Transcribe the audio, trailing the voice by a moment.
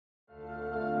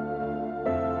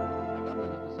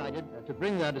to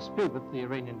bring their dispute with the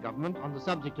Iranian government on the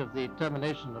subject of the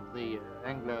termination of the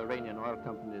Anglo-Iranian Oil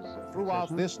Company's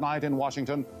Throughout this night in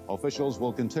Washington, officials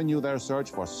will continue their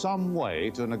search for some way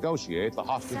to negotiate the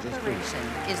hostages' freedom.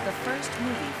 Separation is the first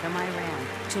movie from Iran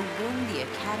to win the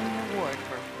Academy Award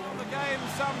for the game,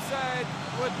 some said,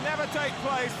 would never take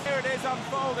place. Here it is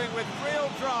unfolding with real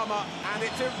drama, and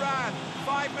it's Iran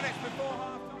 5 minutes before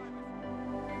halftime.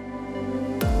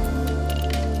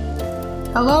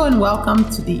 Hello and welcome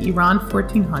to the Iran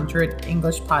 1400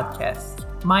 English podcast.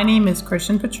 My name is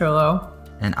Christian Petrollo.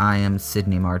 And I am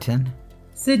Sydney Martin.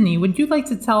 Sydney, would you like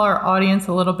to tell our audience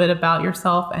a little bit about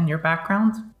yourself and your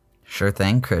background? Sure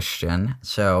thing, Christian.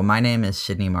 So my name is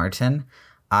Sydney Martin.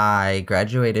 I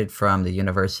graduated from the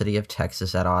University of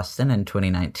Texas at Austin in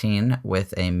 2019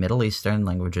 with a Middle Eastern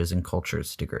Languages and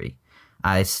Cultures degree.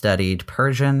 I studied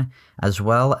Persian as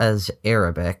well as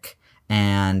Arabic,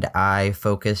 and I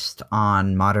focused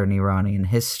on modern Iranian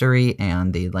history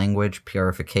and the language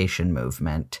purification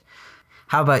movement.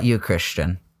 How about you,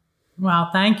 Christian? Wow,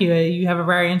 thank you. You have a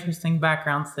very interesting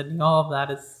background, Sydney. All of that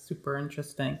is super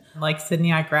interesting. Like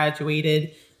Sydney, I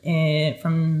graduated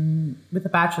with a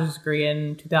bachelor's degree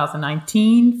in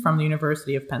 2019 from the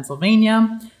University of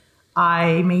Pennsylvania.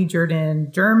 I majored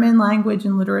in German language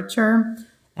and literature,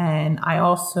 and I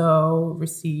also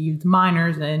received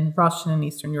minors in Russian and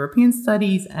Eastern European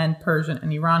studies and Persian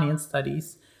and Iranian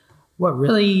studies. What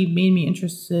really made me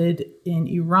interested in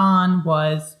Iran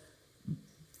was,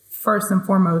 first and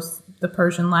foremost, the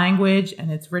Persian language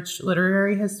and its rich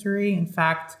literary history. In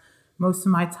fact, most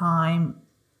of my time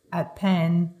at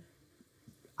Penn,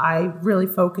 I really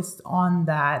focused on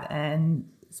that, and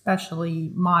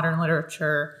especially modern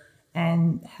literature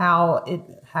and how it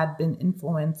had been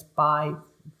influenced by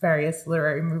various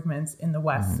literary movements in the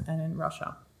West and in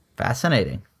Russia.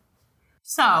 Fascinating.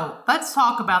 So let's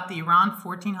talk about the Iran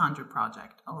 1400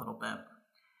 project a little bit.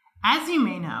 As you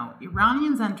may know,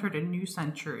 Iranians entered a new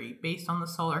century based on the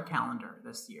solar calendar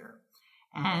this year.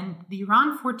 And the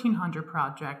Iran 1400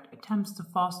 project attempts to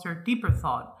foster deeper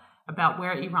thought about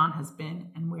where Iran has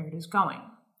been and where it is going.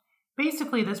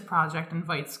 Basically, this project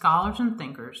invites scholars and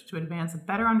thinkers to advance a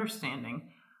better understanding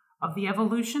of the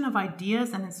evolution of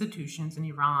ideas and institutions in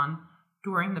Iran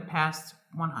during the past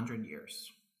 100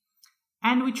 years.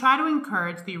 And we try to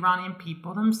encourage the Iranian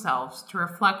people themselves to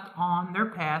reflect on their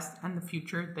past and the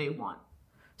future they want.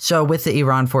 So with the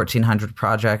Iran 1400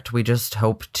 project, we just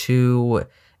hope to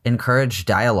encourage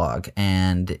dialogue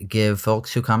and give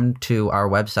folks who come to our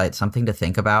website something to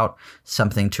think about,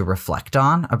 something to reflect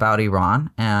on about Iran,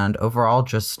 and overall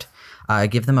just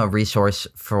give them a resource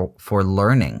for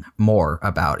learning more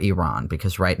about Iran,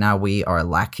 because right now we are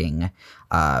lacking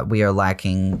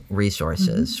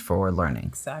resources for learning.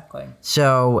 Exactly.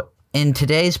 So in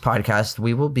today's podcast,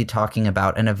 we will be talking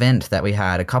about an event that we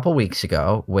had a couple weeks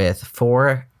ago with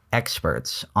 4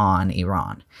 experts on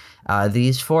Iran.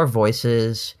 These 4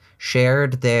 voices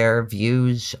shared their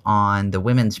views on the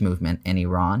women's movement in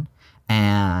Iran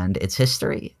and its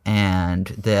history and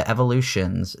the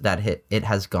evolutions that it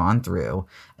has gone through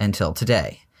until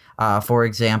today. For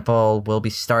example, we'll be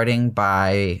starting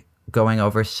by going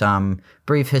over some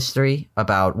brief history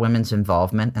about women's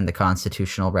involvement in the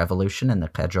constitutional revolution in the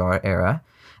Qajar era.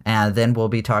 And then we'll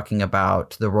be talking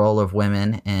about the role of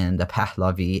women in the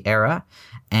Pahlavi era.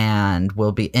 And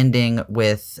we'll be ending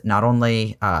with not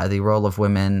only the role of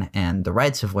women and the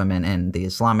rights of women in the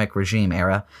Islamic regime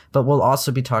era, but we'll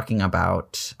also be talking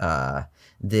about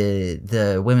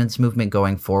the women's movement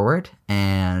going forward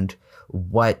and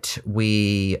what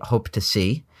we hope to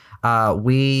see.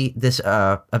 This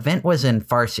event was in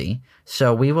Farsi,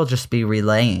 so we will just be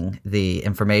relaying the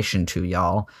information to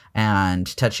y'all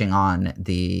and touching on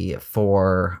the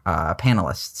 4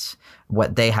 panelists,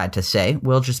 what they had to say.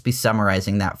 We'll just be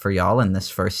summarizing that for y'all in this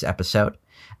first episode.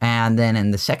 And then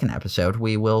in the second episode,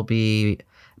 we will be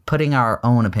putting our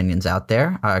own opinions out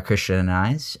there, Christian and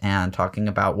I's, and talking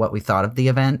about what we thought of the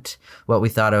event, what we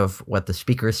thought of what the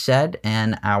speakers said,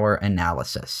 and our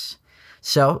analysis.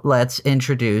 So let's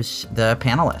introduce the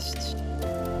panelists.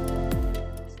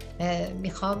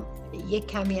 میخوام یک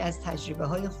کمی از تجربه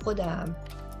های خودم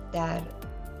در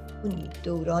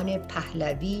دوران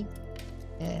پهلوی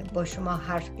با شما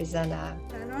حرف بزنم.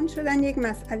 زنان شدن یک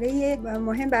مسئله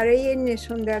مهم برای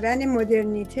نشون دادن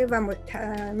مدرنیته و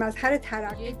مظهر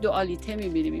ترقی. یک دوالیته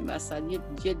می‌بینیم این وسط،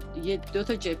 یه دو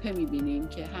تا جبهه می‌بینیم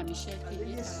که همیشه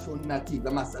سنتی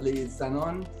و مسئله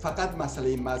زنان فقط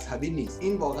مسئله مذهبی نیست.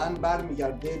 این واقعاً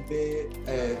برمیگرده به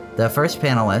The first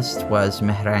panelist was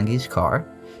Mehrangiz Kar.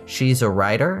 She's a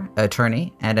writer,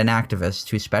 attorney, and an activist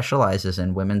who specializes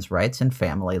in women's rights and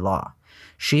family law.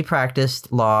 She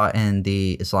practiced law in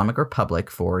the Islamic Republic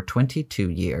for 22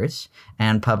 years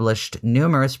and published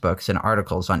numerous books and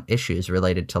articles on issues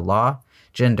related to law,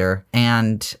 gender,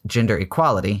 and gender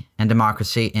equality and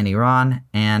democracy in Iran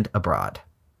and abroad.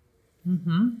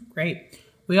 Great.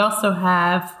 We also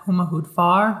have Huma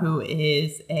Hoodfar, who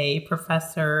is a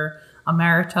professor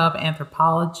emerita of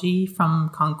anthropology from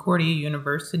Concordia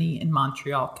University in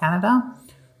Montreal, Canada.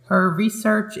 Her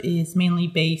research is mainly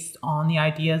based on the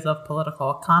ideas of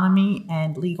political economy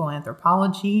and legal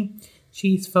anthropology.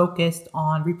 She's focused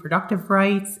on reproductive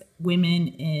rights, women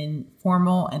in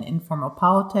formal and informal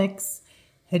politics,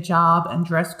 hijab and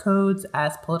dress codes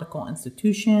as political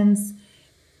institutions,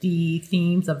 the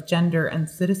themes of gender and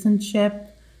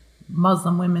citizenship,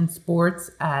 Muslim women's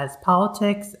sports as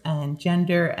politics, and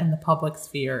gender and the public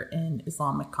sphere in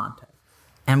Islamic context.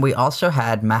 And we also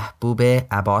had Mahboube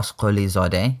Abbas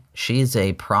Qolizadeh. She's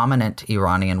a prominent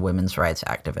Iranian women's rights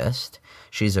activist.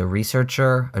 She's a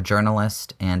researcher, a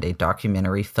journalist, and a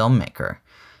documentary filmmaker.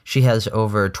 She has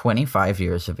over 25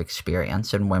 years of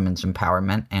experience in women's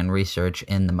empowerment and research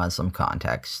in the Muslim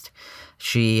context.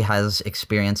 She has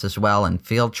experience as well in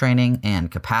field training and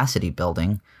capacity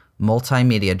building,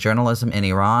 multimedia journalism in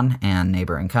Iran and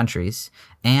neighboring countries,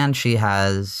 and she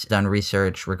has done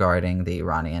research regarding the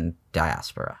Iranian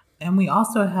diaspora. And we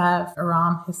also have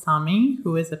Aram Hissami,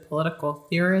 who is a political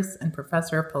theorist and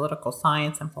professor of political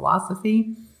science and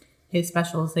philosophy. His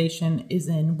specialization is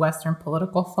in Western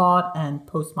political thought and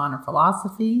postmodern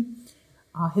philosophy.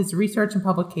 His research and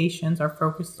publications are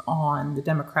focused on the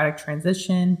democratic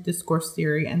transition, discourse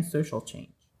theory, and social change.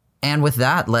 And with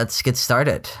that, let's get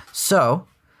started. So,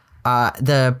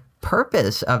 the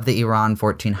purpose of the Iran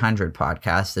 1400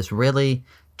 podcast is really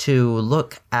to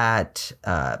look at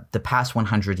the past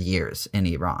 100 years in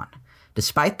Iran.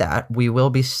 Despite that, we will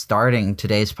be starting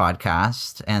today's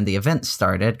podcast, and the event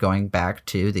started going back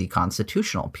to the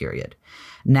constitutional period.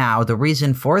 Now, the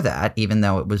reason for that, even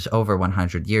though it was over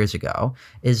 100 years ago,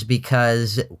 is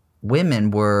because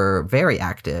women were very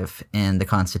active in the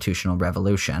constitutional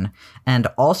revolution, and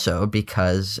also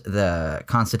because the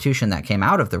constitution that came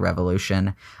out of the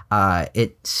revolution,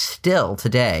 it still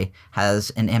today has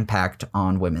an impact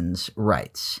on women's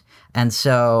rights. And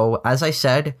so, as I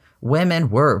said, women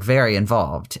were very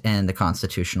involved in the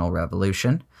constitutional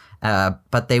revolution,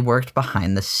 but they worked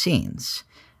behind the scenes.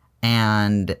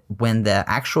 And when the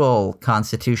actual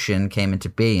constitution came into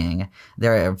being,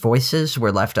 their voices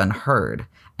were left unheard.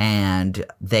 And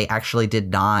they actually did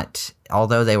not,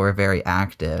 although they were very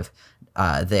active,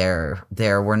 there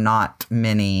were not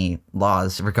many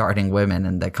laws regarding women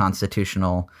in the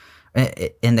constitution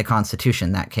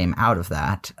that came out of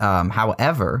that.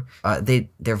 However,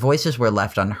 their voices were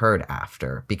left unheard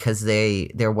after, because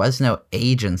there was no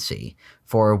agency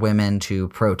for women to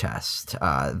protest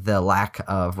the lack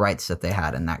of rights that they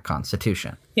had in that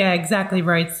constitution. Yeah, exactly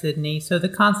right, Sydney. So the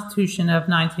Constitution of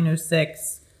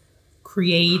 1906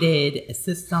 created a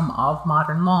system of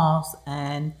modern laws,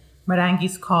 and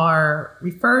Marangis Kar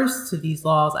refers to these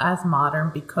laws as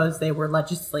modern because they were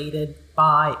legislated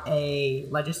by a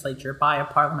legislature, by a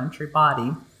parliamentary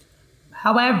body.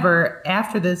 However,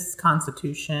 after this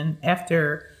constitution,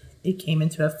 after it came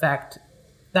into effect,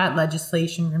 that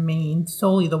legislation remained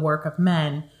solely the work of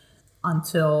men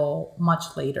until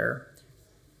much later,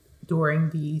 during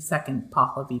the Second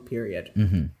Pahlavi period.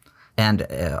 Mm-hmm. And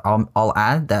I'll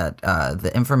add that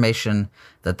the information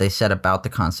that they said about the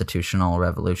constitutional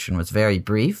revolution was very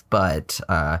brief, but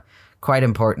quite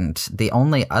important. The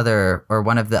only other, or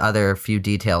one of the other few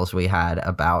details we had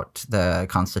about the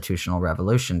constitutional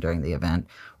revolution during the event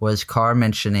was Kar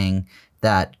mentioning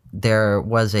that there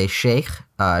was a sheikh,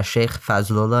 Sheikh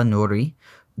Fazlullah Nouri,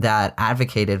 that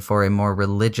advocated for a more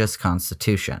religious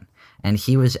constitution, and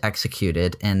he was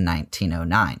executed in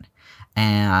 1909.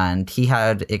 And he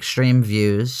had extreme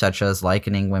views, such as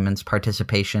likening women's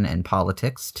participation in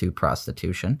politics to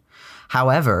prostitution.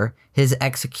 However, his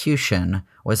execution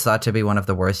was thought to be one of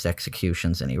the worst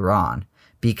executions in Iran,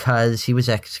 because he was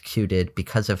executed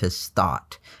because of his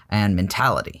thought and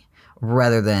mentality,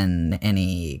 rather than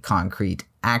any concrete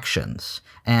actions.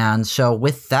 And so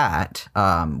with that,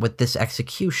 with this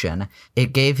execution,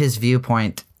 it gave his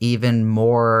viewpoint even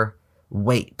more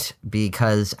weight,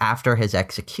 because after his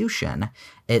execution,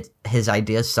 his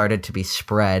ideas started to be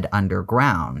spread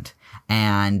underground.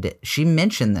 And she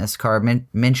mentioned this, Kar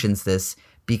mentions this,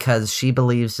 because she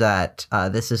believes that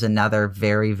this is another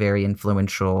very, very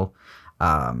influential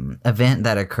event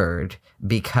that occurred,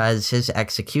 because his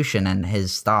execution and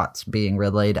his thoughts being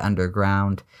relayed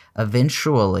underground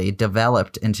eventually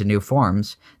developed into new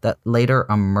forms that later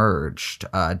emerged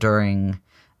during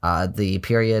the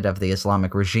period of the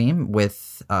Islamic regime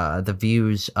with the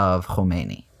views of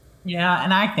Khomeini. Yeah,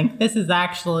 and I think this is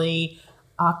actually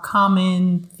a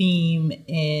common theme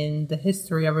in the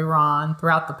history of Iran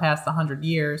throughout the past 100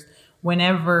 years.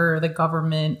 Whenever the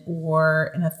government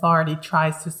or an authority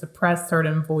tries to suppress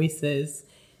certain voices,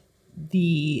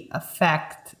 the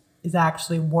effect is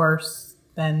actually worse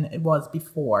than it was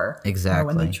before. Exactly.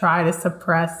 When they try to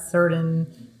suppress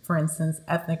certain, for instance,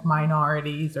 ethnic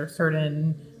minorities or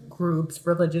certain groups,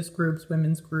 religious groups,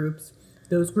 women's groups,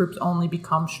 those groups only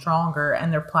become stronger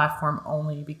and their platform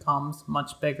only becomes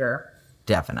much bigger.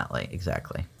 Definitely,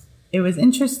 exactly. It was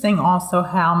interesting also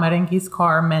how Merengues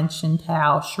Carr mentioned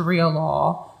how Sharia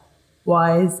law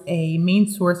was a main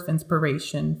source of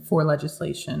inspiration for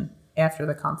legislation after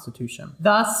the Constitution.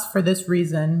 Thus, for this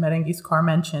reason, Merengues Carr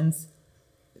mentions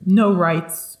no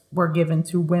rights were given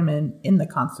to women in the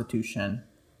Constitution,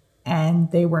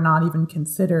 and they were not even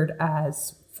considered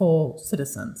as full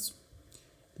citizens.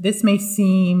 This may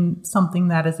seem something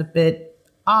that is a bit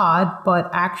odd, but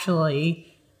actually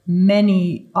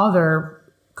many other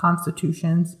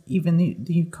constitutions, even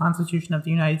the Constitution of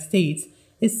the United States,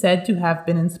 is said to have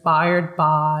been inspired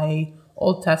by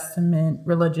Old Testament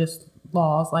religious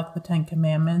laws like the Ten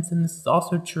Commandments, and this is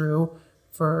also true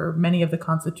for many of the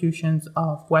constitutions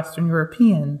of Western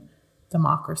European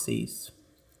democracies.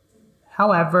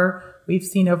 However, we've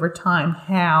seen over time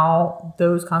how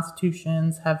those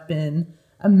constitutions have been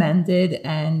amended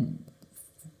and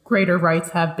greater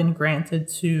rights have been granted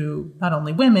to not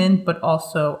only women, but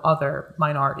also other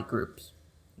minority groups.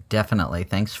 Definitely.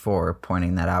 Thanks for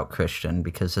pointing that out, Christian,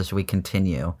 because as we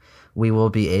continue, we will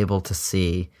be able to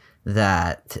see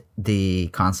that the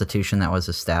Constitution that was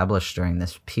established during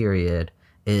this period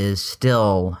is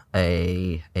still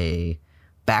a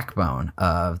backbone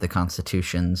of the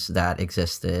constitutions that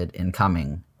existed in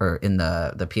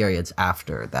the periods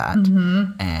after that.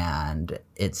 Mm-hmm. And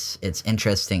it's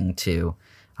interesting to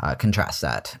contrast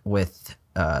that with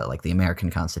like the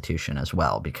American Constitution as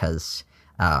well, because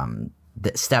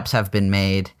the steps have been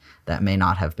made that may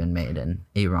not have been made in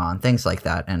Iran, things like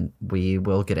that, and we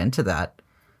will get into that.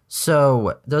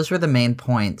 So those were the main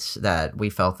points that we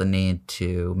felt the need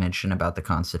to mention about the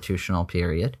constitutional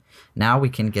period. Now we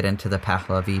can get into the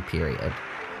Pahlavi period.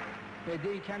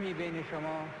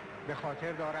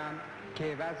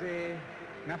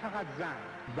 نه فقط زن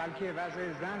بلکه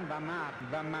وضع زن و مرد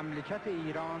و مملکت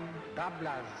ایران قبل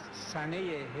از سنه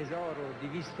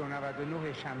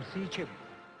 1299 شمسی چه بود؟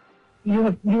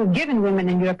 You've given women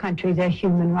in your country their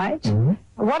human rights. Mm-hmm.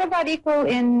 What about equal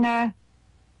in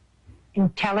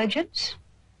intelligence?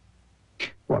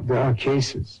 Well, there are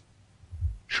cases.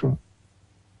 Sure.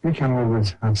 We can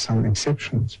always have some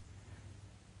exceptions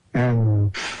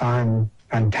and find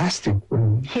fantastic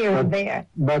women. Here and there.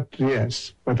 But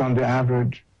yes, but on the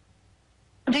average.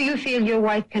 Do you feel your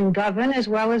wife can govern as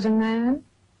well as a man?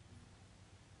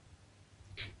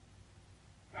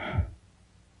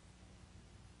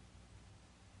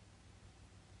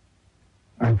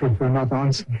 I prefer not to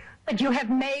answer. But you have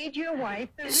made your wife.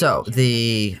 So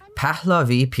the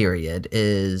Pahlavi period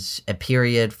is a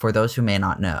period, for those who may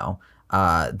not know,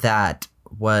 that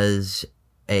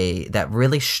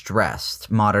really stressed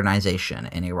modernization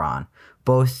in Iran.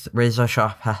 Both Reza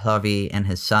Shah Pahlavi and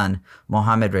his son,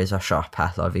 Mohammad Reza Shah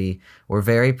Pahlavi, were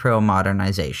very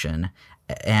pro-modernization,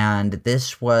 and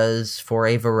this was for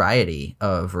a variety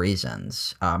of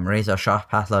reasons. Reza Shah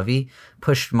Pahlavi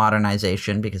pushed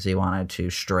modernization because he wanted to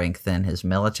strengthen his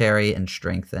military and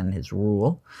strengthen his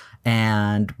rule.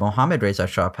 And Mohammad Reza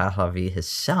Shah Pahlavi, his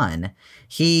son,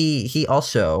 he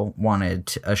also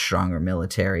wanted a stronger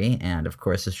military and, of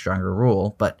course, a stronger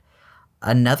rule. But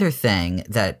another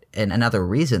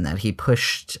reason that he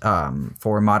pushed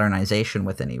for modernization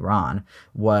within Iran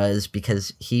was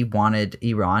because he wanted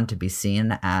Iran to be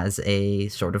seen as a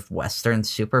sort of Western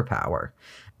superpower.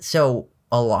 So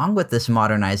along with this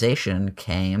modernization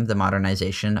came the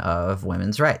modernization of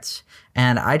women's rights.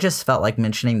 And I just felt like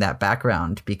mentioning that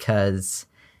background because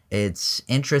it's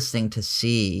interesting to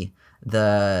see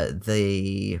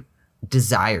the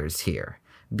desires here.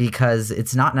 Because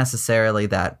it's not necessarily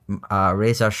that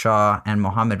Reza Shah and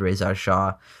Mohammad Reza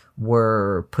Shah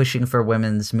were pushing for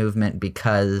women's movement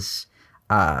because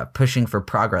pushing for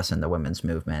progress in the women's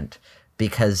movement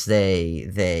because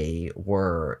they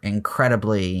were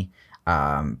incredibly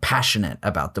passionate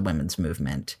about the women's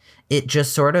movement. It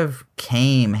just sort of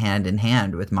came hand in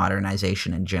hand with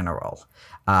modernization in general.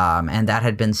 And that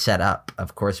had been set up,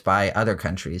 of course, by other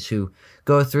countries who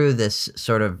go through this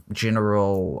sort of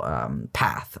general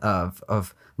path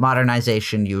of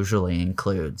modernization usually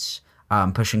includes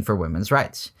pushing for women's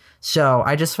rights. So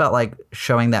I just felt like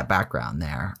showing that background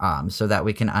there so that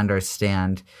we can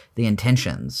understand the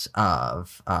intentions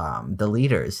of the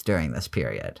leaders during this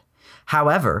period.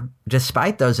 However,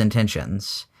 despite those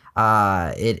intentions,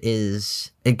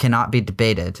 it cannot be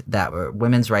debated that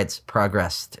women's rights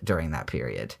progressed during that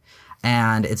period.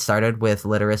 And it started with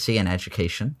literacy and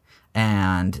education.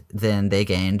 And then they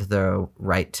gained the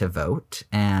right to vote.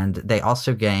 And they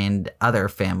also gained other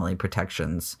family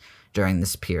protections during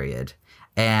this period.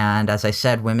 And as I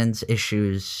said, women's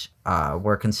issues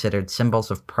were considered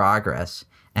symbols of progress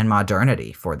and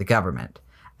modernity for the government.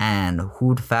 And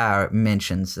Hoodfar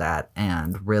mentions that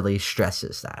and really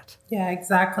stresses that. Yeah,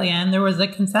 exactly. And there was a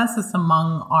consensus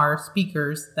among our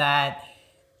speakers that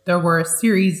there were a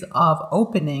series of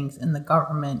openings in the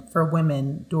government for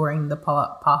women during the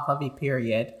Pahlavi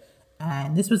period.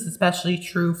 And this was especially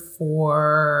true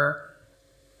for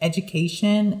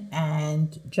education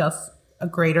and just a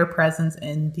greater presence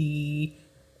in the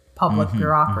public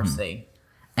bureaucracy.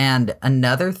 And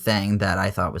another thing that I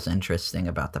thought was interesting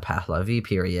about the Pahlavi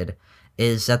period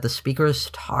is that the speakers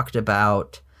talked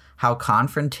about how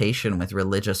confrontation with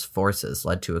religious forces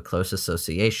led to a close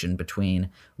association between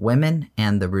women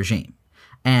and the regime.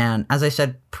 And as I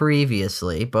said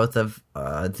previously, both of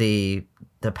the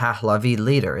Pahlavi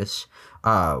leaders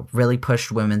really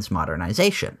pushed women's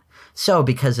modernization. So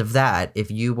because of that, if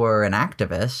you were an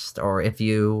activist or if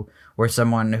you were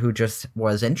someone who just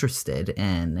was interested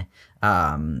in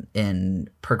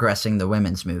progressing the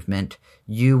women's movement,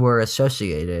 you were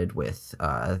associated with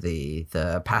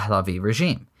the Pahlavi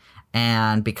regime.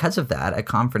 And because of that, a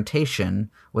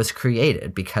confrontation was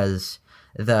created because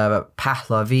the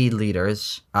Pahlavi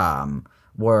leaders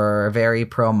were very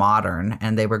pro-modern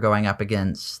and they were going up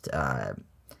against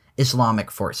Islamic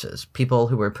forces, people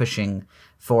who were pushing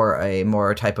for a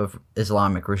more type of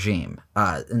Islamic regime.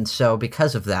 And so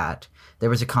because of that, there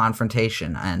was a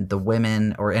confrontation, and the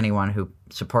women or anyone who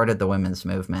supported the women's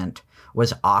movement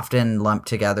was often lumped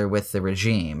together with the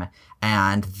regime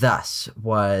and thus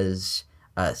was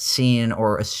seen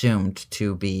or assumed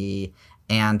to be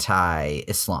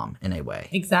anti-Islam in a way.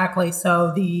 Exactly.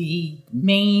 So the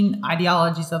main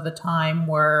ideologies of the time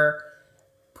were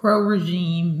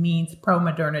pro-regime means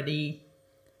pro-modernity,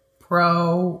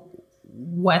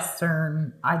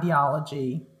 pro-Western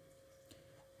ideology,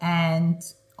 and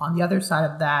on the other side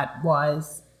of that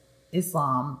was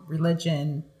Islam,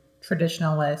 religion,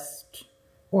 traditionalist,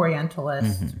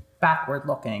 orientalist,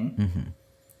 backward-looking.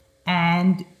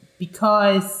 And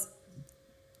because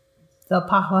the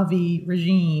Pahlavi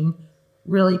regime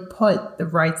really put the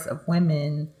rights of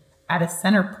women at a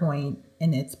center point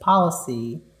in its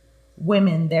policy,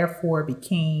 women therefore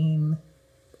became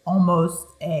almost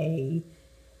the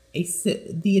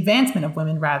advancement of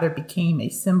women rather became a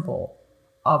symbol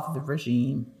of the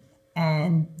regime.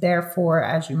 And therefore,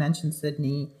 as you mentioned,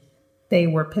 Sydney, they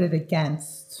were pitted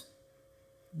against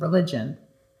religion.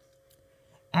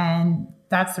 And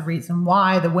that's the reason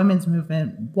why the women's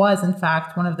movement was, in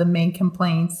fact, one of the main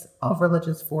complaints of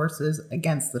religious forces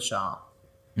against the Shah.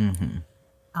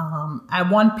 At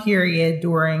one period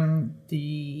during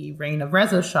the reign of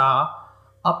Reza Shah,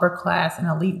 upper class and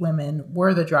elite women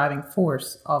were the driving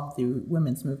force of the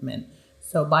women's movement.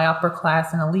 So by upper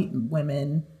class and elite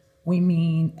women, we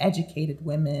mean educated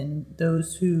women,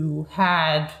 those who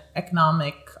had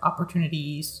economic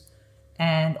opportunities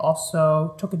and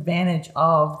also took advantage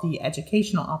of the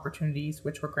educational opportunities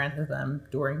which were granted them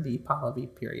during the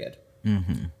Pahlavi period.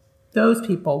 Those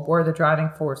people were the driving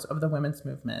force of the women's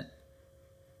movement.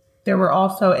 There were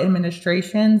also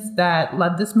administrations that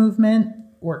led this movement,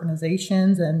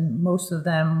 organizations, and most of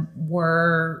them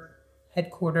were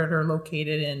headquartered or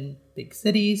located in big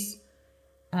cities.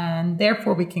 And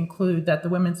therefore, we conclude that the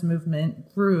women's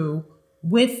movement grew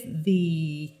with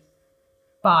the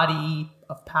body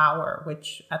of power,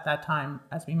 which at that time,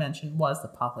 as we mentioned, was the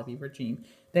Pahlavi regime.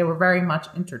 They were very much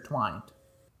intertwined.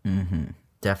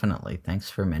 Definitely. Thanks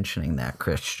for mentioning that,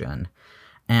 Christian.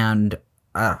 And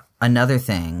another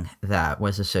thing that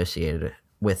was associated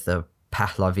with the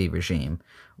Pahlavi regime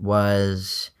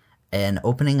was an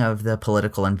opening of the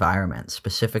political environment,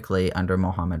 specifically under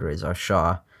Mohammad Reza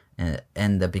Shah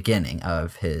in the beginning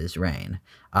of his reign.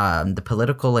 The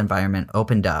political environment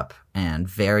opened up and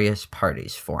various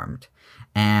parties formed.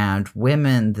 And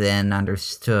women then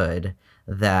understood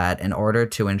that in order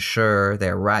to ensure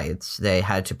their rights, they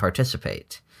had to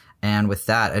participate. And with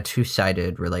that, a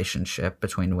two-sided relationship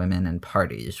between women and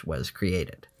parties was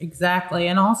created. Exactly.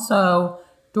 And also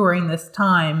during this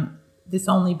time, this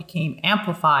only became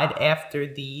amplified after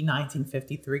the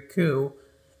 1953 coup.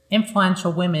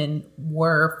 Influential women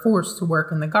were forced to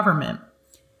work in the government.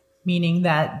 meaning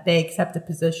that they accepted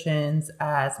positions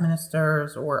as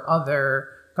ministers or other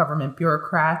government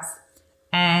bureaucrats.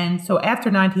 And so after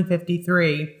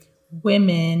 1953,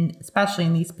 women, especially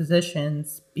in these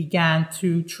positions, began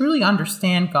to truly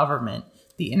understand government,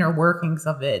 the inner workings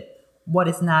of it. What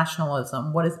is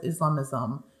nationalism? What is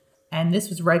Islamism? And this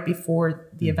was right before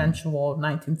the eventual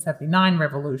 1979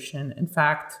 revolution. In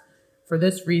fact, for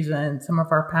this reason, some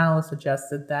of our panelists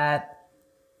suggested that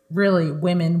really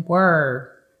women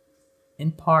were,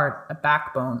 in part, a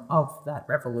backbone of that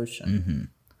revolution. Mm-hmm.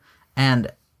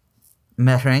 And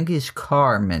Mehrengiz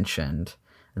Kar mentioned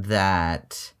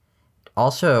that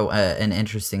also an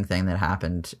interesting thing that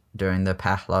happened during the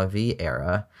Pahlavi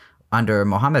era under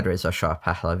Mohammad Reza Shah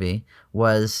Pahlavi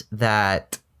was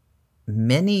that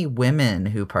many women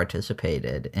who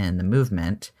participated in the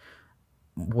movement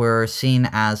were seen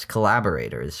as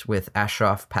collaborators with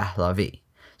Ashraf Pahlavi.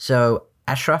 So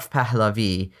Ashraf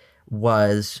Pahlavi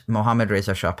was Mohammad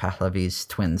Reza Shah Pahlavi's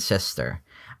twin sister,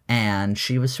 and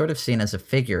she was sort of seen as a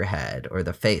figurehead or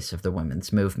the face of the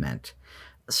women's movement.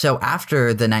 So after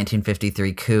the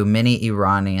 1953 coup, many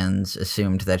Iranians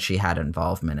assumed that she had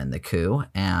involvement in the coup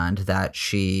and that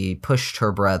she pushed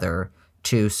her brother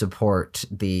to support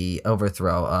the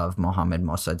overthrow of Mohammad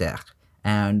Mossadegh.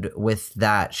 And with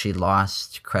that, she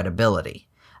lost credibility.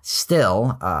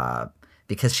 Still,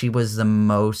 because she was the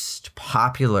most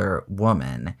popular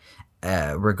woman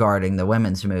regarding the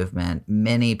women's movement,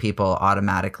 many people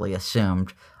automatically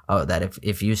assumed, that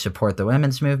if you support the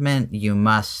women's movement, you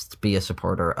must be a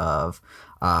supporter of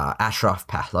Ashraf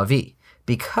Pahlavi,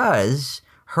 because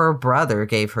her brother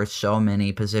gave her so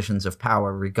many positions of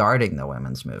power regarding the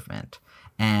women's movement.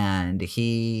 And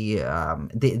these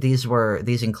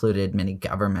included many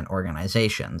government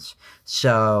organizations.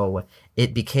 So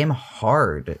it became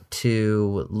hard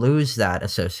to lose that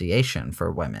association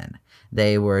for women.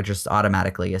 They were just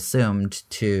automatically assumed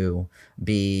to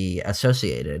be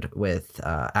associated with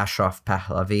Ashraf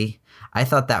Pahlavi. I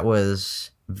thought that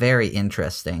was very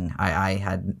interesting. I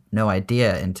had no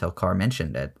idea until Kar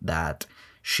mentioned it, that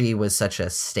she was such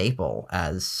a staple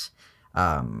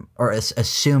or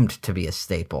assumed to be a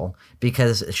staple,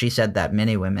 because she said that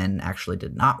many women actually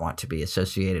did not want to be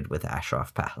associated with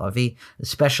Ashraf Pahlavi,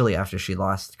 especially after she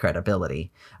lost credibility,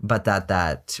 but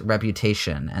that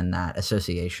reputation and that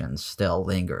association still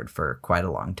lingered for quite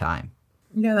a long time.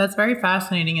 Yeah, that's very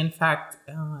fascinating, in fact,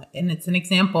 and it's an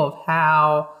example of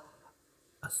how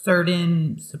a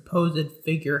certain supposed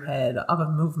figurehead of a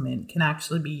movement can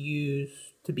actually be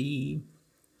used to be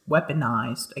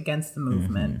weaponized against the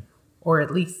movement, or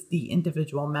at least the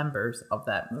individual members of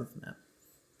that movement.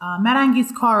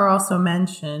 Mehrengiz Kar also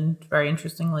mentioned, very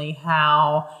interestingly,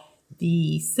 how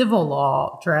the civil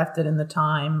law drafted in the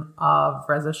time of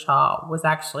Reza Shah was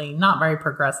actually not very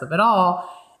progressive at all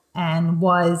and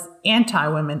was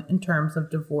anti-women in terms of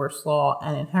divorce law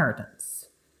and inheritance.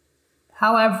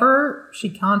 However, she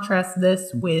contrasts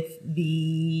this with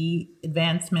the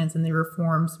advancements and the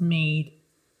reforms made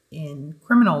in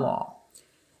criminal law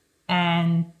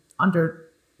and under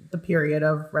the period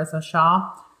of Reza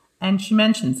Shah. And she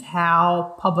mentions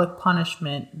how public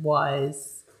punishment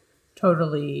was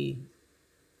totally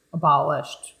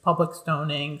abolished, public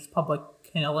stonings, public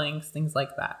killings, things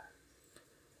like that.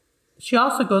 She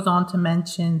also goes on to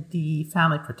mention the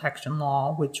family protection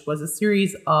law, which was a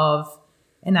series of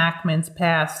enactments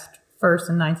passed first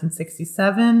in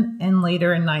 1967 and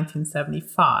later in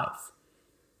 1975.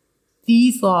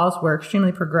 These laws were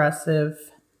extremely progressive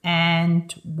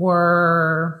and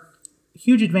were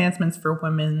huge advancements for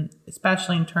women,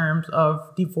 especially in terms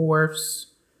of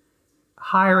divorce,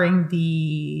 hiring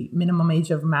the minimum age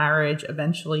of marriage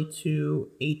eventually to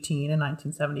 18 in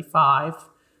 1975,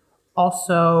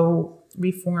 also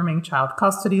reforming child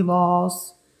custody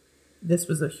laws. This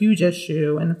was a huge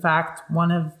issue. In fact,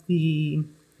 one of the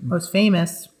most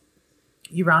famous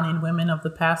Iranian women of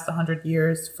the past 100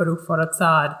 years, Farrukh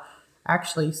Forzad,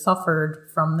 actually suffered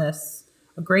from this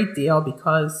a great deal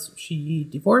because she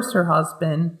divorced her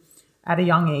husband at a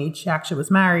young age. She actually was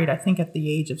married, I think, at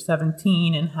the age of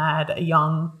 17 and had a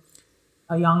young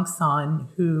son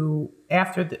who,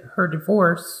 after her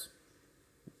divorce,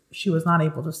 she was not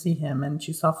able to see him, and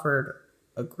she suffered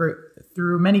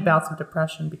through many bouts of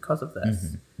depression because of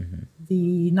this.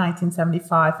 The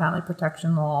 1975 family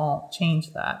protection law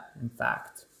changed that, in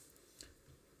fact.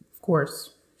 Of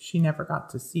course, she never got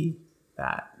to see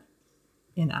that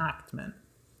enactment.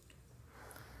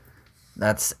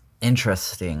 That's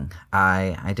interesting.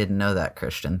 I didn't know that,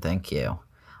 Christian. Thank you.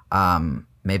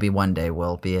 Maybe one day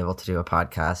we'll be able to do a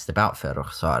podcast about Farrukh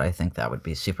Forzad. I think that would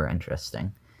be super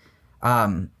interesting.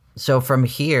 So from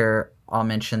here, I'll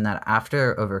mention that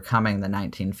after overcoming the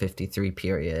 1953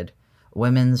 period,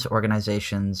 women's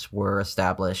organizations were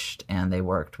established and they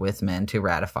worked with men to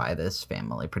ratify this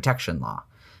family protection law.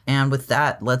 And with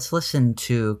that, let's listen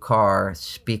to Carr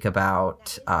speak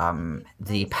about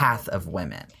the path of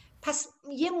women. پس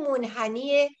یه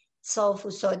منحنی صاف و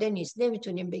ساده نیست.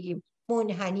 نمیتونیم بگیم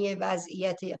منحنی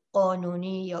وضعیت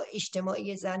قانونی یا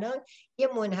اجتماعی زنان، یه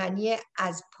منحنی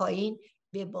از پایین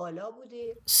به بالا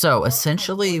بوده. So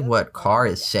essentially what Carr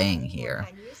is saying here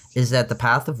is that the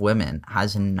path of women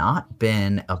has not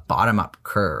been a bottom-up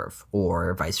curve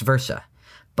or vice versa,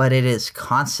 but it is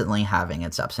constantly having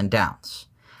its ups and downs.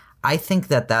 I think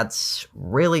that that's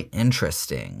really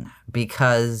interesting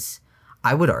because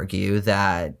I would argue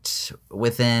that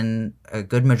within a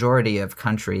good majority of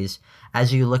countries,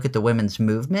 as you look at the women's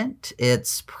movement,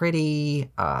 it's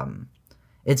pretty,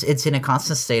 it's in a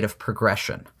constant state of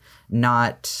progression.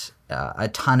 Not a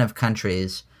ton of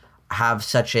countries have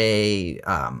such a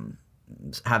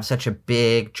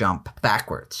big jump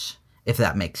backwards, if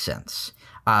that makes sense.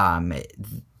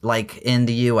 Like in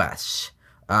the U.S.,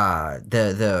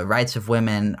 the rights of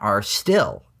women are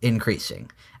still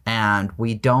increasing, and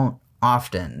we don't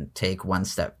often take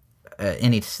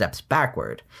any steps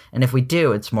backward. And if we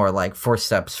do, it's more like 4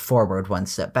 steps forward, 1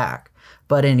 step back.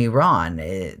 But in Iran,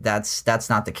 that's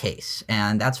not the case.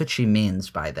 And that's what she means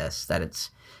by this, that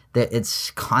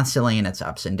it's constantly in its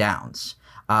ups and downs.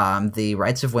 The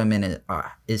rights of women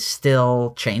is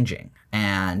still changing.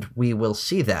 And we will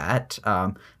see that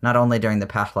not only during the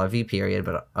Pahlavi period,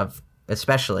 but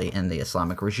especially in the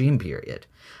Islamic regime period.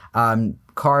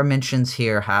 Carr mentions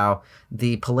here how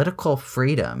the political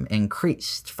freedom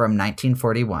increased from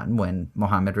 1941, when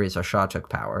Mohammad Reza Shah took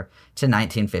power, to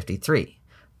 1953.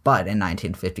 But in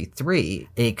 1953,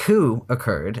 a coup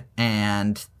occurred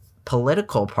and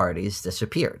political parties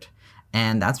disappeared.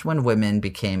 And that's when women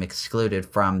became excluded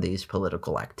from these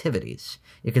political activities.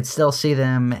 You could still see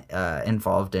them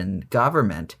involved in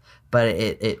government, but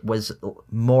it was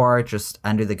more just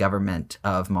under the government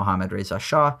of Mohammad Reza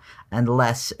Shah and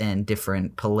less in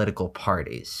different political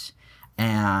parties.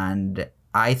 And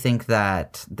I think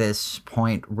that this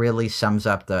point really sums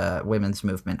up the women's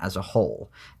movement as a whole.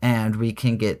 And we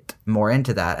can get more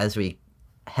into that as we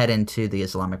head into the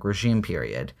Islamic regime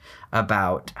period,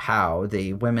 about how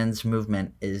the women's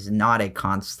movement is not a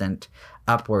constant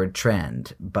upward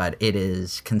trend, but it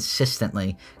is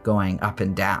consistently going up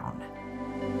and down.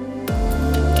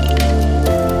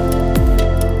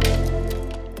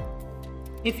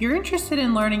 If you're interested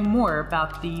in learning more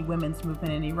about the women's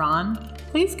movement in Iran,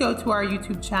 please go to our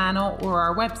YouTube channel or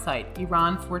our website,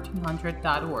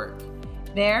 Iran1400.org.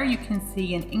 There you can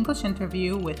see an English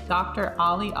interview with Dr.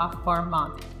 Ali Akbar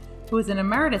Mandi, who is an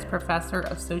emeritus professor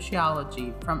of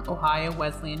sociology from Ohio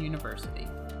Wesleyan University.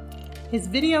 His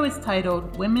video is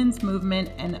titled Women's Movement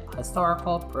and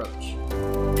Historical Approach.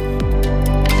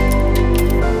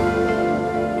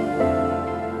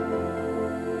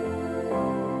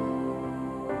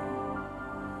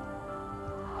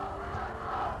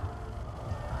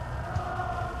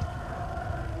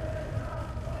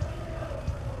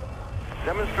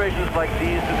 Demonstrations like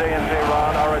these today in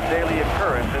Tehran are a daily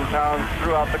occurrence in towns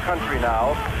throughout the country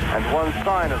now, and one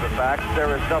sign of the fact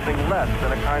there is nothing less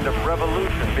than a kind of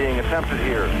revolution being attempted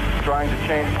here, trying to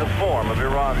change the form of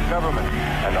Iran's government,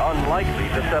 and unlikely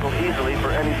to settle easily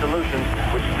for any solution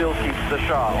which still keeps the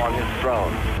Shah on his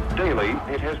throne. Daily,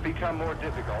 it has become more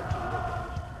difficult to live.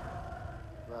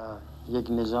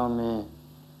 یک نظام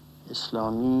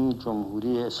اسلامی،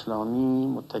 جمهوری اسلامی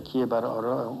متکی بر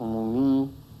آراء عمومی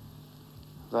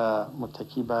و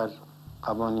متکی بر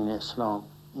قوانین اسلام،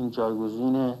 این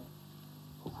جایگزین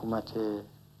حکومت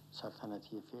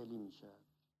سلطنتی فعلی میشه.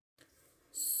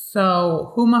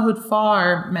 So Huma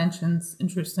Hudfar mentions,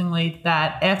 interestingly,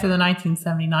 that after the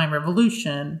 1979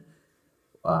 revolution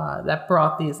that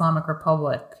brought the Islamic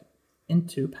Republic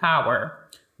into power,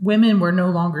 women were no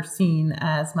longer seen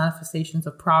as manifestations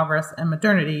of progress and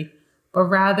modernity, but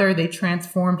rather they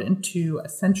transformed into a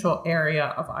central area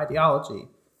of ideology.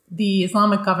 The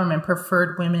Islamic government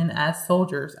preferred women as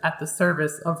soldiers at the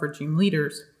service of regime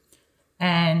leaders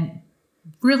and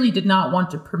really did not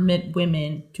want to permit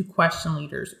women to question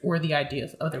leaders or the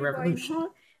ideas of the revolution.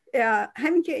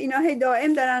 همین که اینا هی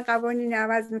دائم دارن قوانین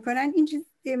عوض میکنن، این چیز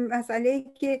مسئله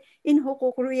که این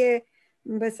حقوق روی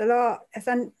به اصطلاح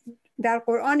اصلا در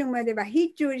قرآن اومده و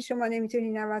هیچ جوری شما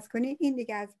نمیتونین عوض کنین، این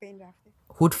دیگه از بین رفته.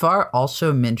 Hudfar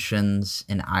also mentions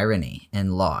an irony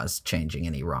in laws changing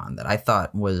in Iran that I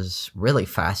thought was really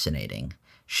fascinating.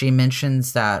 She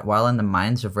mentions that while in the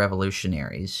minds of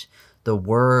revolutionaries, the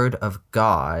word of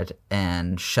God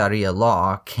and Sharia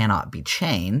law cannot be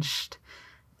changed,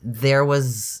 there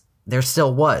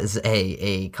still was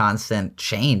a constant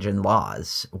change in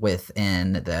laws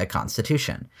within the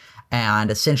Constitution.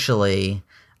 And essentially,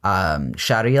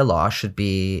 Sharia law should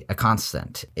be a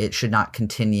constant. It should not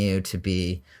continue to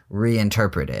be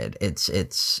reinterpreted.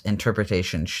 Its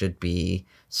interpretation should be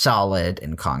solid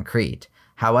and concrete.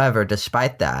 However,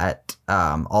 despite that,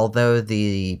 although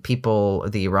the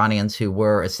Iranians who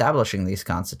were establishing these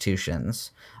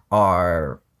constitutions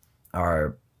are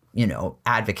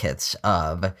advocates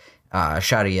of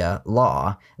Sharia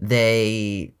law,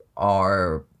 they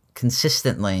are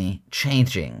consistently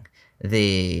changing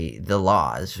the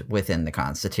laws within the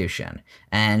Constitution.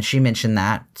 And she mentioned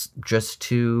that just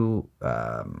to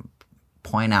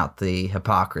point out the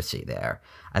hypocrisy there.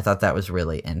 I thought that was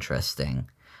really interesting.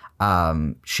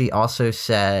 She also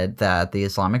said that the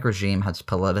Islamic regime has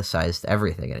politicized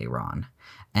everything in Iran.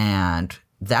 And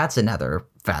that's another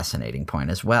fascinating point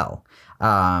as well.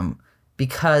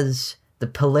 Because the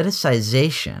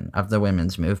politicization of the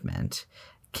women's movement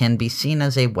can be seen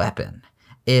as a weapon.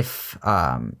 If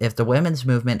the women's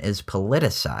movement is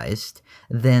politicized,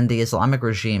 then the Islamic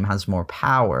regime has more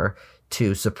power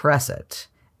to suppress it.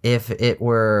 If it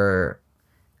were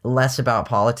less about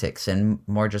politics and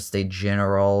more just a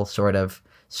general sort of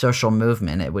social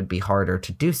movement, it would be harder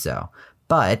to do so.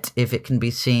 But if it can be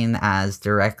seen as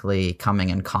directly coming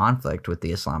in conflict with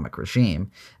the Islamic regime,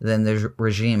 then the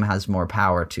regime has more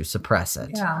power to suppress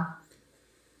it. Yeah,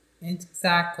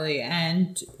 exactly.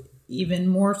 And even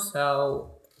more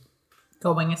so,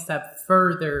 going a step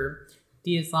further,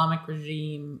 the Islamic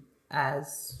regime,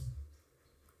 as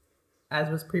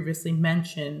was previously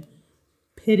mentioned,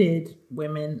 pitted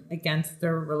women against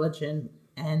their religion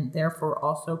and therefore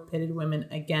also pitted women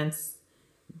against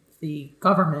the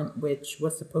government, which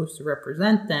was supposed to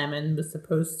represent them and was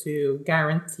supposed to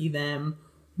guarantee them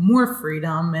more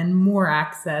freedom and more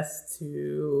access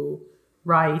to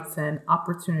rights and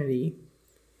opportunity.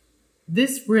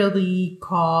 This really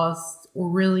caused or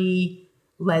really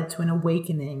led to an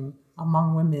awakening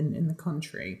among women in the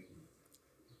country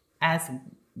as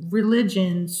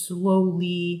religion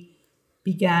slowly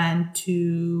began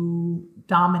to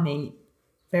dominate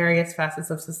various facets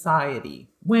of society.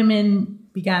 Women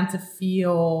began to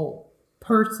feel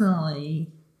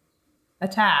personally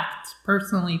attacked,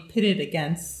 personally pitted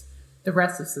against the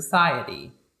rest of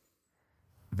society.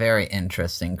 Very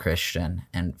interesting, Christian.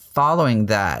 And following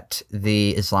that,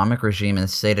 the Islamic regime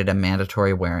instated a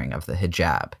mandatory wearing of the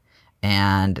hijab.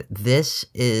 And this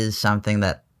is something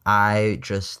that I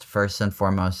just first and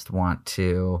foremost want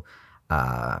to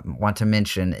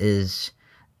mention is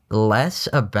less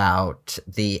about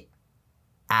the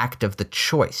act of the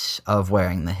choice of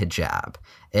wearing the hijab.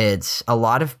 It's a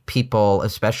lot of people,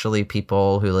 especially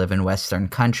people who live in Western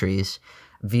countries,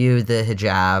 view the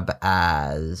hijab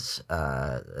as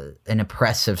an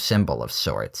oppressive symbol of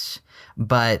sorts.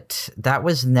 But that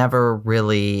was never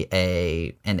really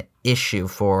an issue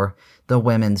for the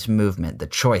women's movement, the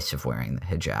choice of wearing the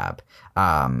hijab.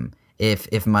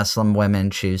 If Muslim women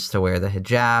choose to wear the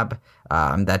hijab,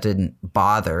 that didn't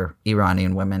bother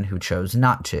Iranian women who chose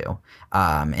not to.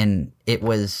 And it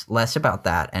was less about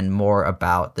that and more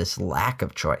about this lack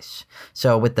of choice.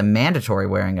 So with the mandatory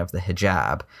wearing of the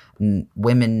hijab,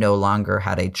 women no longer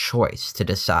had a choice to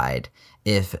decide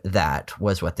if that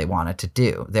was what they wanted to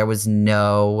do. There was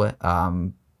no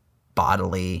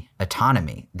bodily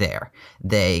autonomy there.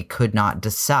 They could not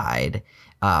decide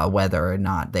whether or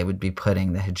not they would be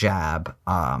putting the hijab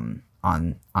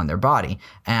on their body.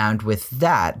 And with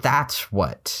that, that's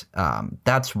what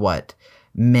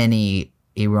many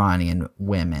Iranian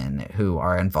women who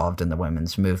are involved in the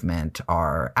women's movement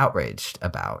are outraged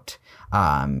about.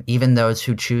 Even those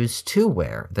who choose to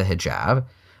wear the hijab,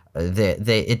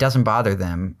 it doesn't bother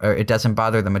them, or it doesn't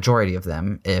bother the majority of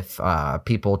them if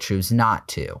people choose not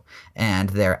to, and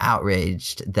they're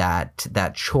outraged that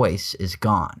that choice is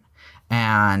gone.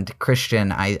 And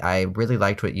Christian, I really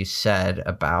liked what you said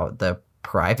about the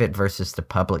private versus the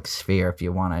public sphere, if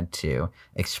you wanted to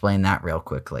explain that real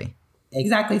quickly.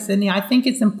 Exactly, Sydney. I think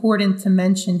it's important to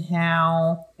mention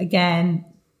how, again,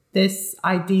 this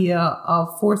idea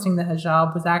of forcing the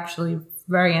hijab was actually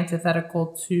very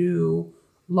antithetical to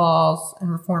laws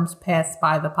and reforms passed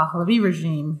by the Pahlavi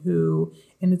regime, who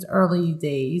in its early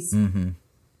days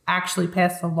actually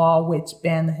passed a law which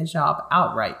banned the hijab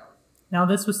outright. Now,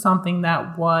 this was something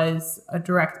that was a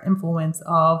direct influence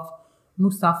of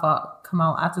Mustafa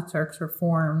Kemal Ataturk's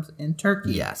reforms in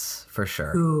Turkey. Yes, for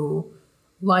sure. Who,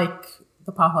 like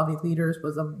the Pahlavi leaders,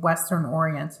 was a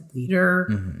Western-oriented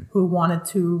leader who wanted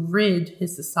to rid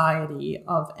his society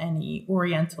of any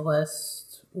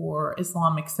Orientalist or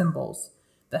Islamic symbols.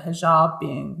 the hijab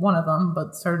being one of them,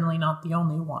 but certainly not the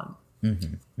only one.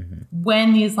 Mm-hmm, mm-hmm.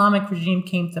 When the Islamic regime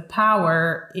came to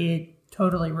power, it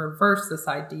totally reversed this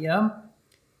idea.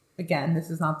 Again, this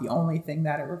is not the only thing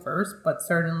that it reversed, but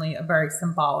certainly a very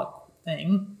symbolic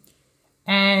thing.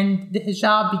 And the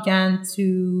hijab began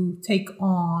to take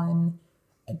on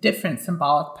a different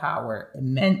symbolic power. It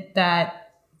meant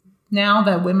that now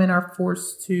that women are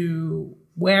forced to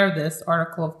wear this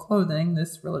article of clothing,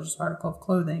 this religious article of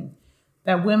clothing,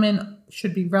 that women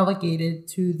should be relegated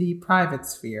to the private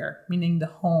sphere, meaning the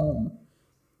home.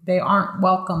 They aren't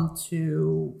welcome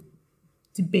to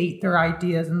debate their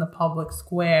ideas in the public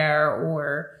square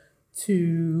or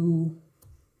to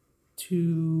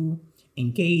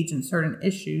engage in certain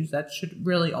issues that should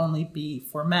really only be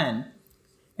for men.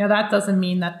 Now, that doesn't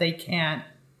mean that they can't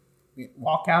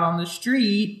walk out on the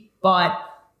street, but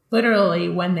literally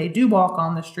when they do walk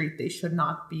on the street, they should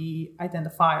not be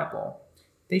identifiable.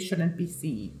 They shouldn't be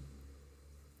seen.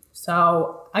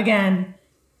 So again,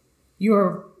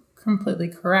 you're completely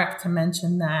correct to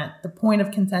mention that the point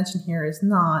of contention here is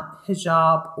not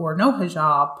hijab or no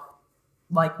hijab,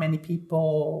 like many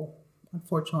people,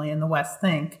 unfortunately, in the West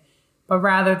think, but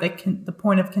rather the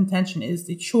point of contention is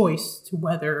the choice to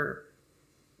whether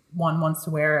one wants to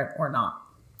wear it or not.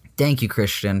 Thank you,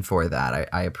 Christian, for that.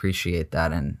 I appreciate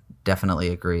that and definitely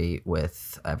agree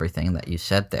with everything that you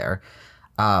said there.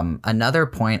 Another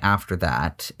point after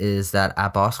that is that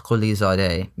Abbas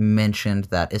Qulizadeh mentioned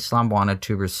that Islam wanted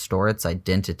to restore its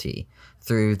identity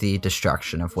through the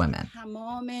destruction of women.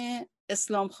 تمام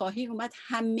اسلام خواهی اومد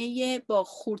همه با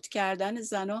خورد کردن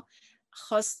زنا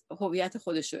خواست هویت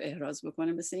خودش رو احراز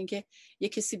بکنه، مثل اینکه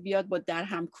یک کسی بیاد با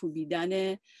درهم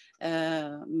کوبیدن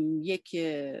یک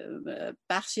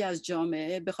بخشی از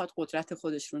جامعه بخواد قدرت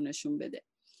خودش رو نشون بده.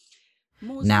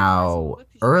 Now,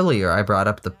 earlier I brought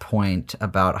up the point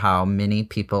about how many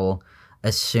people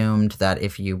assumed that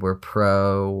if you were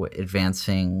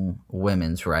pro-advancing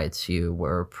women's rights, you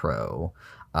were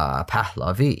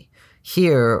pro-Pahlavi.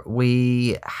 Here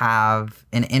we have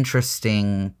an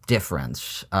interesting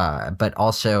difference, but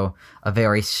also a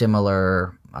very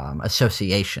similar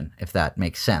association, if that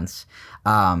makes sense,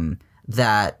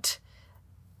 that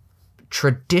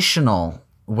traditional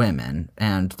women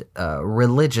and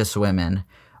religious women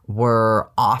were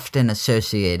often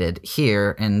associated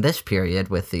here in this period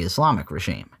with the Islamic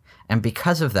regime. And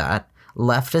because of that,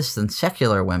 leftist and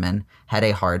secular women had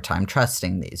a hard time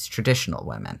trusting these traditional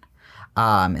women.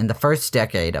 In the first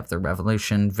decade of the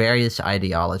revolution, various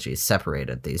ideologies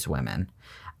separated these women.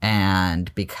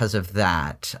 And because of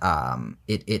that,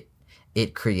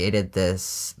 it created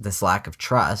this lack of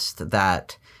trust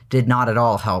that did not at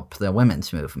all help the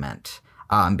women's movement.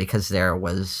 Because there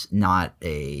was not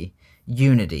a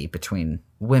unity between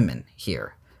women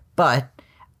here. But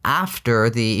after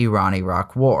the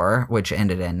Iran-Iraq War, which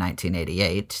ended in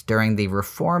 1988, during the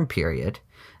reform period,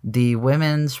 the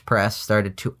women's press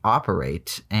started to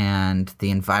operate and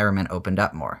the environment opened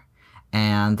up more.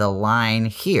 And the line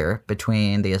here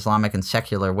between the Islamic and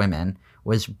secular women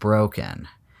was broken.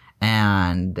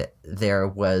 And there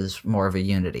was more of a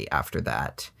unity after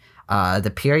that.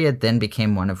 The period then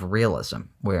became one of realism,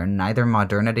 where neither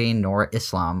modernity nor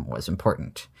Islam was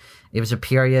important. It was a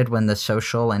period when the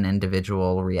social and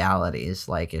individual realities,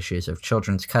 like issues of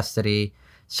children's custody,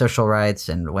 social rights,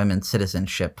 and women's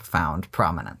citizenship, found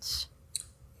prominence.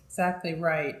 Exactly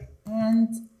right.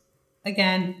 And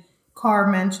again, Carr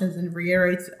mentions and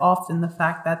reiterates often the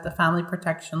fact that the family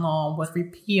protection law was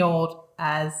repealed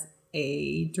as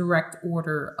a direct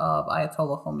order of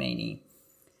Ayatollah Khomeini.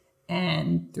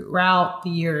 And throughout the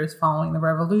years following the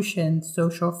revolution,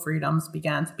 social freedoms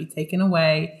began to be taken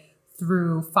away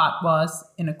through fatwas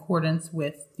in accordance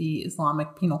with the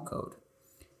Islamic Penal Code.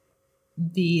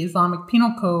 The Islamic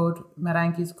Penal Code,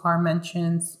 Marangis Carr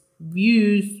mentions,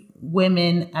 views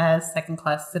women as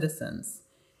second-class citizens,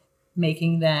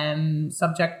 making them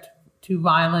subject to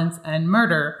violence and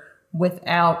murder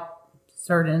without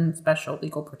certain special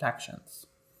legal protections.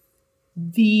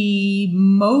 The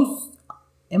most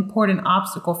important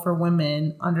obstacle for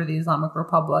women under the Islamic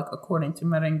Republic, according to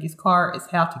Marangis Carr, is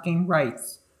how to gain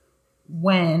rights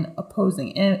when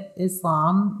opposing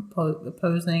Islam,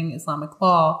 opposing Islamic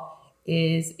law,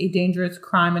 is a dangerous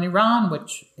crime in Iran,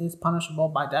 which is punishable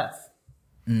by death.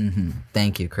 Mm-hmm.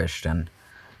 Thank you, Christian.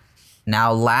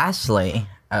 Now, lastly,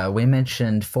 we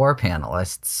mentioned 4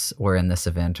 panelists were in this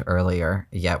event earlier,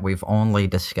 yet we've only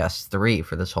discussed 3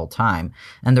 for this whole time.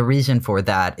 And the reason for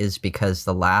that is because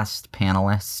the last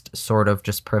panelist sort of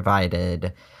just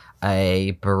provided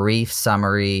a brief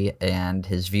summary and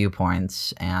his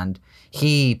viewpoints, and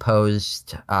he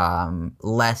posed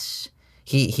less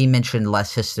he mentioned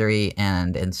less history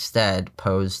and instead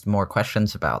posed more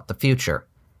questions about the future.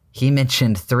 He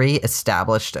mentioned 3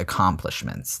 established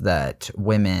accomplishments that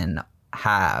women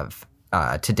have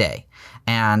today.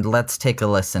 And let's take a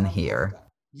listen here.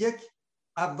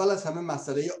 اول از همه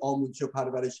مسئله آموزش و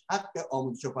پرورش، حق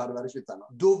آموزش و پرورش زنان.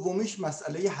 دومیش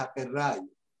مسئله حق رأی،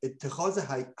 اتخاذ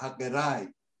حق رأی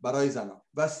برای زنان.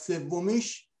 و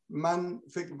سومیش من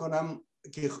فکر می‌کنم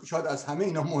که شاید از همه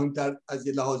اینا مهمتر از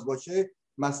یه لحاظ باشه،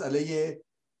 مسئله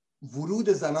ورود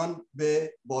زنان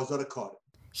به بازار کار.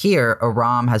 Here,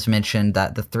 Aram has mentioned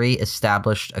that the 3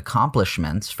 established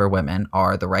accomplishments for women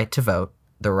are the right to vote,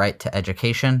 the right to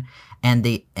education, and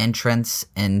the entrance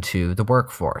into the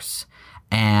workforce.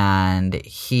 And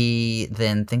he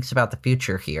then thinks about the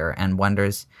future here and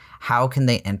wonders how can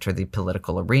they enter the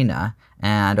political arena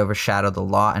and overshadow the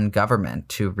law and government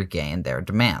to regain their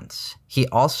demands. He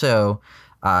also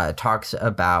talks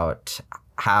about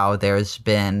how there's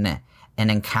been an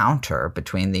encounter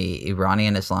between the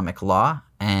Iranian Islamic law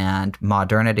and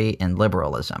modernity and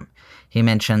liberalism. He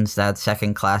mentions that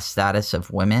second-class status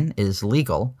of women is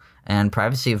legal and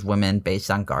privacy of women based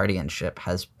on guardianship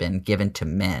has been given to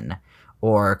men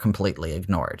or completely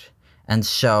ignored. And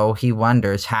so he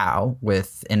wonders how,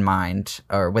 with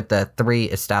the 3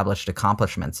 established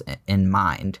accomplishments in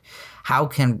mind, how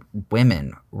can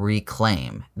women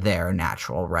reclaim their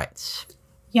natural rights?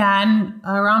 Yeah, and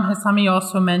Aram Hassami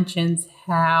also mentions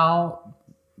how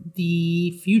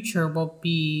the future will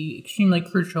be extremely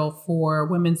crucial for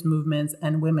women's movements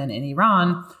and women in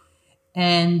Iran,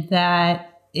 and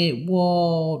that it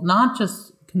will not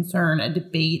just concern a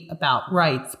debate about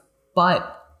rights,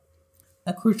 but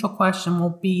a crucial question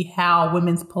will be how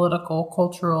women's political,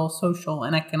 cultural, social,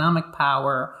 and economic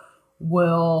power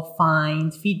will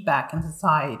find feedback in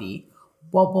society.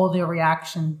 What will their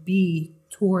reaction be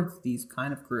towards these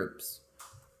kind of groups?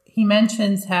 He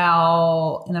mentions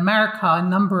how in America, a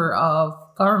number of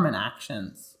government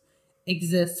actions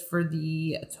exist for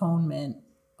the atonement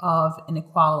of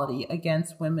inequality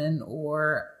against women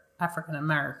or African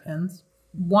Americans.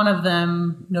 One of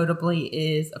them, notably,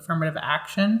 is affirmative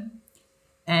action.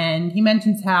 And he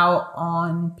mentions how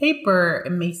on paper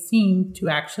it may seem to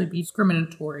actually be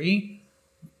discriminatory,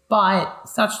 but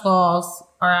such laws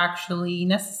are actually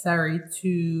necessary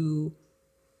to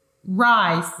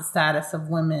rise the status of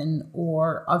women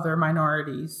or other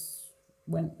minorities,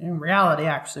 when in reality,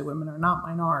 actually, women are not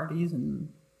minorities. In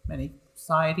many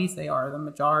societies, they are the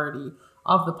majority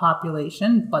of the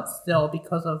population, but still,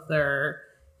 because of their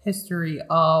history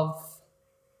of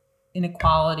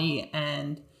inequality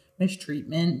and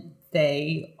mistreatment,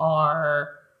 they are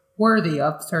worthy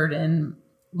of certain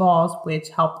laws which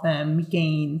help them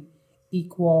gain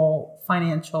equal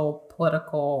financial,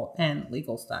 political, and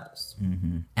legal status.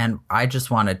 Mm-hmm. And I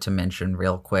just wanted to mention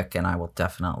real quick, and I will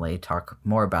definitely talk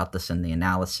more about this in the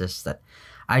analysis, that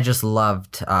I just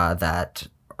loved that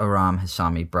Aram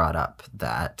Hassami brought up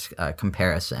that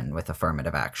comparison with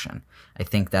affirmative action. I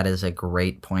think that is a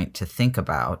great point to think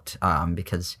about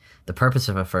because the purpose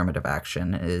of affirmative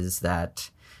action is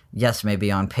that, yes,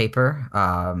 maybe on paper,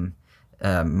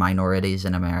 minorities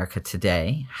in America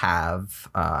today have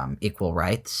equal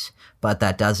rights, but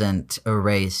that doesn't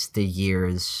erase the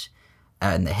years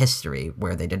in the history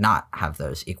where they did not have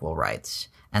those equal rights.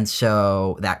 And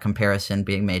so that comparison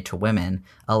being made to women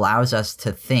allows us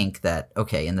to think that,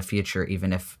 okay, in the future,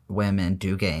 even if women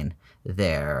do gain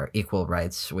their equal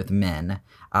rights with men,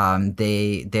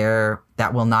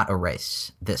 that will not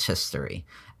erase this history.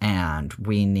 And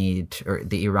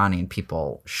the Iranian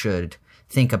people should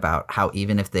think about how,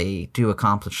 even if they do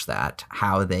accomplish that,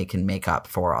 how they can make up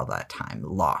for all that time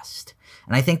lost.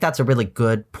 And I think that's a really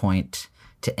good point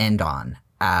to end on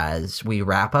as we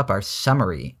wrap up our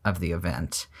summary of the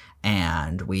event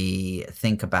and we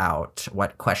think about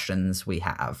what questions we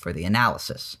have for the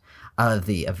analysis of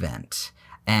the event.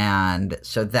 And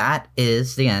so that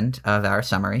is the end of our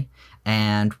summary.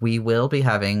 And we will be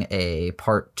having a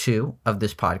part 2 of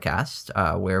this podcast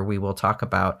where we will talk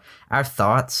about our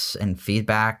thoughts and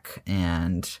feedback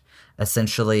and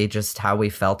essentially just how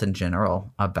we felt in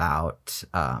general about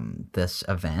this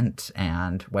event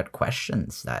and what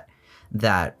questions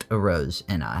that arose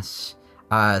in us.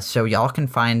 So y'all can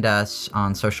find us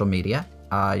on social media.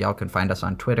 Y'all can find us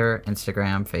on Twitter,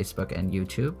 Instagram, Facebook, and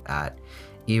YouTube at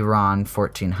Iran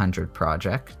 1400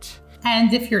 Project.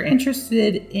 And if you're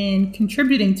interested in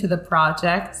contributing to the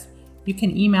project, you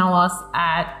can email us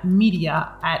at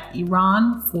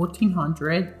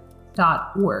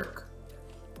media@iran1400.org.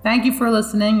 Thank you for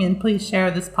listening, and please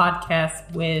share this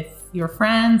podcast with your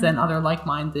friends and other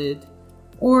like-minded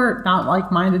or not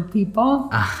like-minded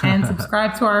people, and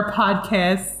subscribe to our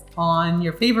podcast on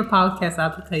your favorite podcast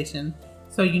application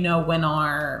so you know when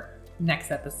our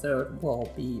next episode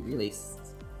will be released.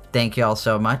 Thank you all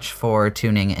so much for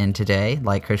tuning in today.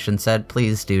 Like Christian said,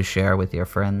 please do share with your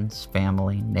friends,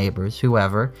 family, neighbors,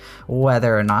 whoever,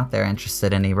 whether or not they're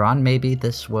interested in Iran. Maybe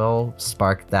this will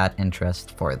spark that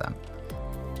interest for them.